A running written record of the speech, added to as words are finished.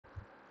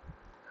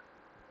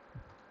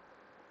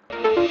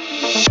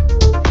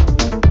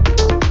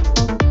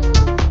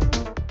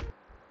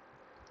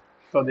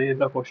So this is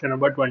the question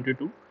number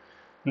 22.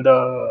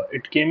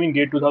 It came in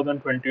GATE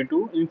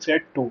 2022 in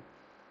set 2.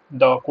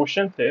 The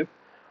question says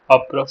a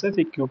process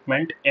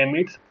equipment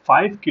emits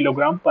 5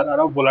 kg per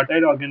hour of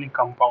volatile organic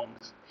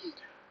compounds.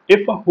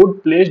 If a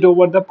hood placed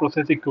over the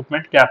process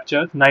equipment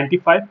captures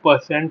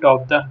 95%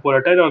 of the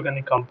volatile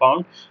organic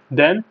compound,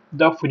 then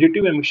the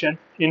fugitive emission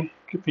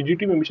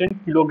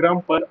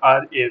kilogram per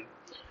hour is.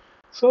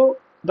 So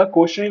the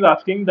question is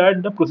asking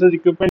that the process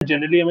equipment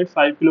generally emits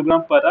 5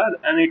 kg per hour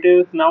and it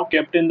is now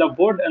kept in the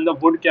wood and the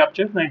wood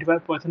captures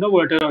 95% of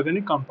volatile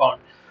organic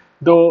compound.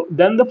 Though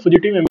then the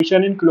fugitive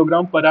emission in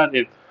kilogram per hour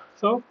is.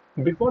 So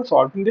before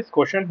solving this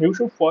question, you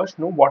should first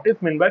know what is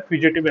meant by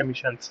fugitive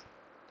emissions.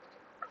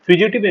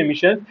 Fugitive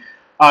emissions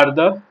are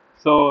the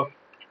so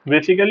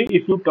basically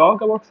if you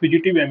talk about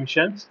fugitive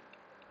emissions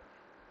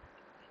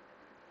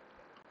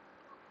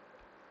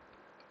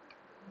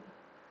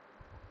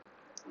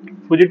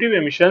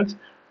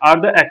are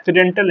the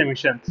accidental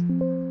emissions.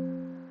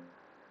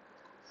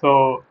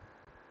 So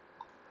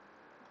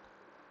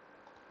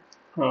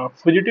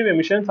fugitive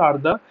emissions are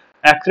the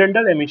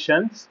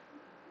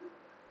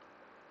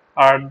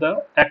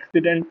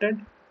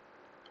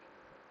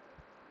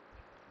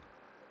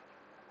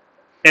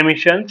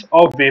emissions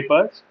of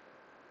vapors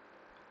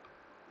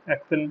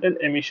accidental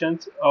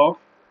emissions of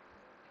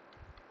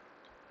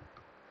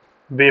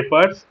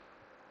vapors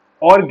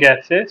or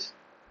gases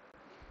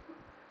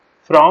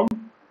from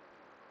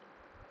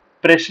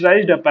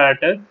pressurized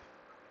apparatus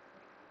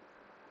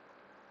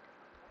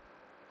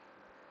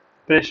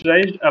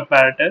pressurized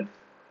apparatus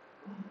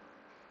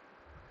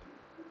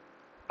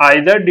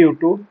either due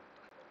to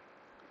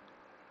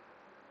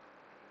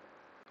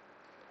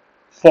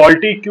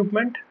faulty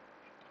equipment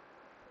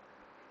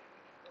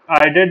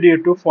either due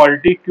to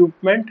faulty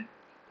equipment,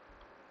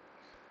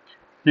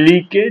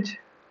 leakage,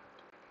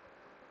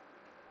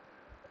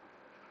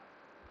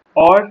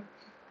 or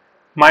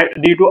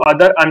might due to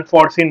other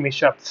unforeseen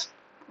mishaps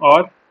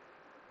or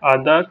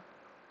other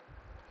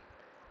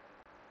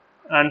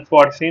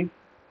unforeseen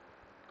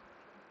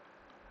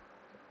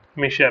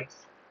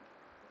mishaps.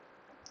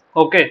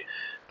 Okay,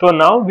 so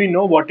now we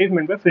know what is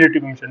meant by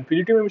fugitive emission.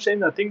 Fugitive emission is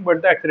nothing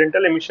but the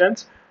accidental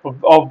emissions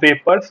of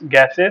vapors,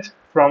 gases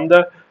from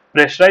the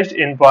pressurized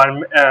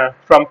environment,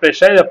 from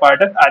pressurized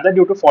apparatus, either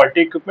due to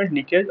faulty equipment,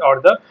 leakage, or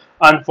the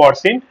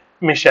unforeseen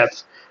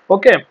mishaps.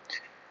 Okay,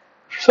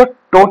 so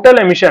total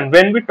emission.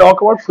 When we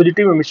talk about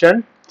fugitive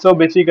emission, so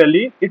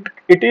basically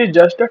it is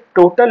just a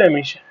total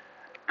emission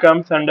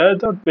comes under.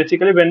 So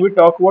basically when we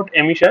talk about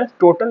emissions,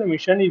 total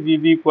emission is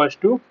equals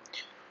to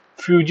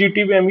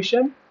fugitive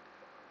emission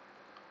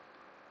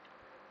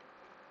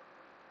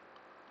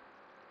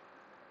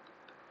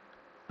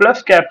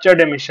plus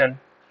captured emission.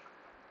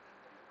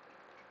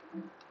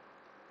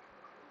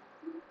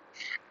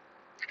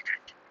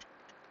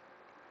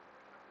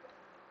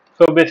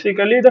 So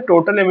basically the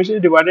total emission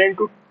is divided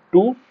into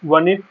two.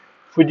 One is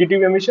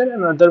fugitive emission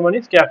and another one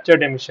is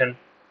captured emission.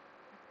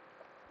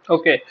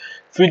 Okay,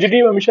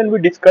 fugitive emission we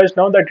discussed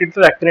now that it's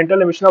the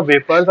accidental emission of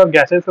vapors or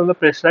gases from the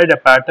pressurized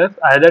apparatus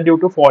either due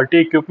to faulty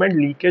equipment,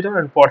 leakage, or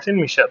unforeseen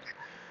mishaps.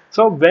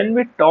 So when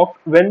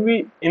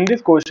we in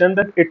this question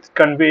that it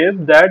conveys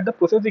that the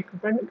process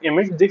equipment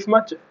emits this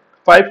much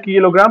 5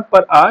 kilogram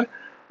per hour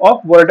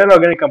of volatile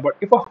organic compound.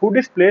 If a hood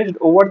is placed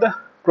over the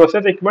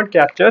process equipment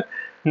captures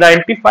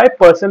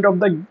 95% of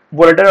the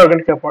volatile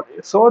organic compound.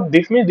 So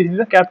this means this is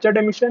a captured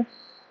emission.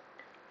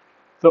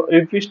 So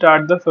if we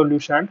start the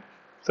solution,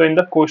 so in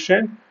the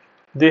question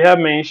they have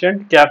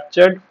mentioned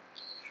captured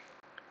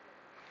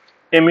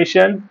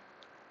emission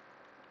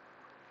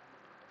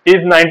is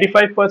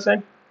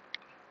 95%.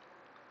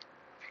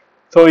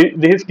 So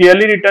this is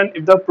clearly written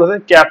if the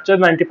process captures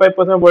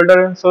 95% of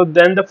water, so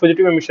then the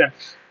fugitive emission.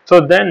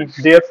 So then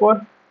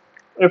therefore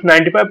if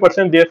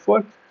 95%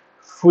 therefore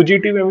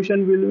fugitive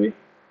emission will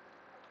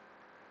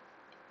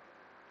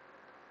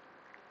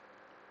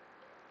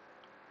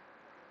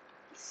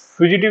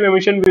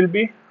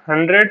be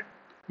 100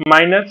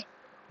 minus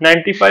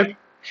 95%.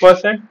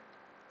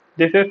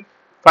 This is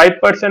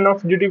 5%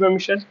 of fugitive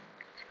emission.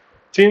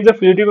 Since the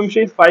fugitive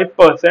emission is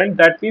 5%,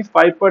 that means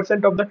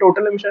 5% of the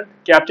total emission.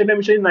 Captured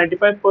emission is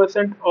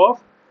 95%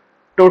 of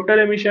total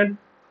emission.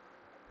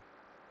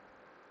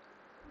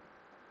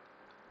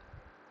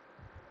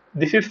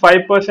 This is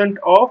 5%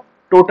 of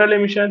total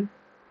emission.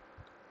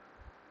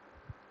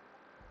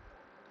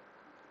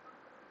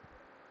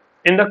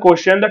 In the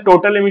question, the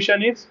total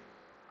emission is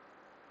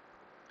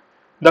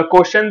the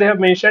question they have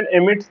mentioned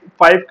emits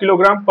 5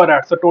 kilogram per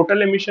hour. So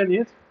total emission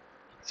is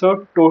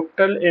 5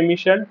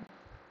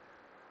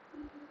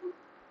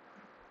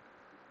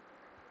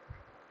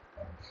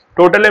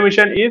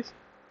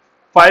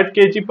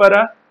 kg per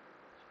hour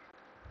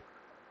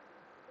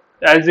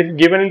as is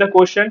given in the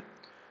question.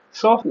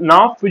 So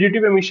now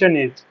fugitive emission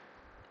is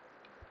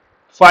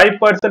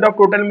 5% of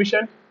total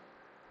emission.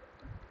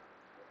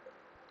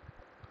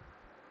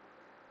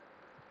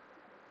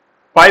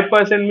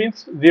 5%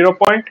 means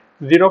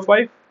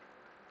 0.05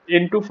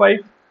 into 5.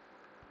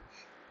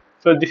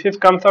 So this is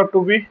comes out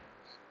to be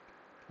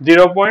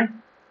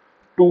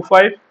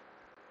 0.25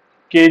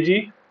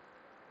 kg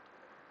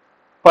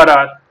per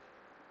hour.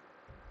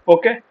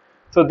 Okay,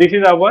 so this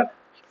is our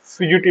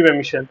fugitive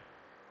emission.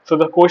 So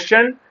the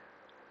question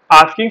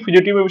asking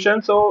fugitive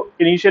emission. So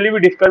initially we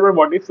discussed about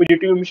what is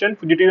fugitive emission.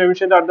 Fugitive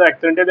emissions are the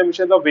accidental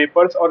emissions of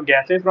vapors or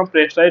gases from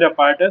pressurized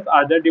apparatus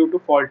either due to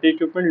faulty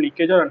equipment,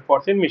 leakage or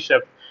unforeseen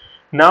mischief.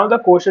 Now the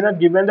question has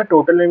given the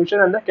total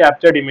emission and the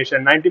captured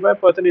emission.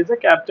 95% is the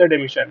captured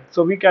emission.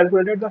 So we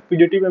calculated the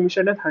fugitive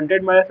emission as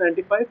 100 minus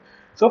 95.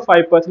 So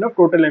 5% of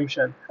total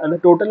emission. And the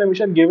total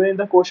emission given in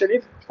the question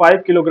is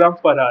 5 kilograms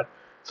per hour.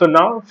 So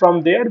now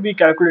from there we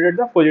calculated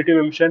the fugitive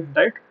emission,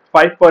 right?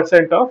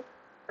 5% of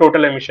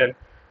total emission.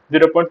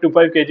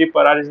 0.25 kg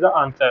per hour is the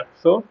answer.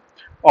 So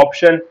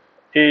option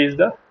A is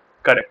the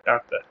correct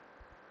answer.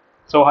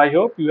 So I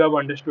hope you have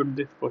understood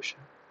this question.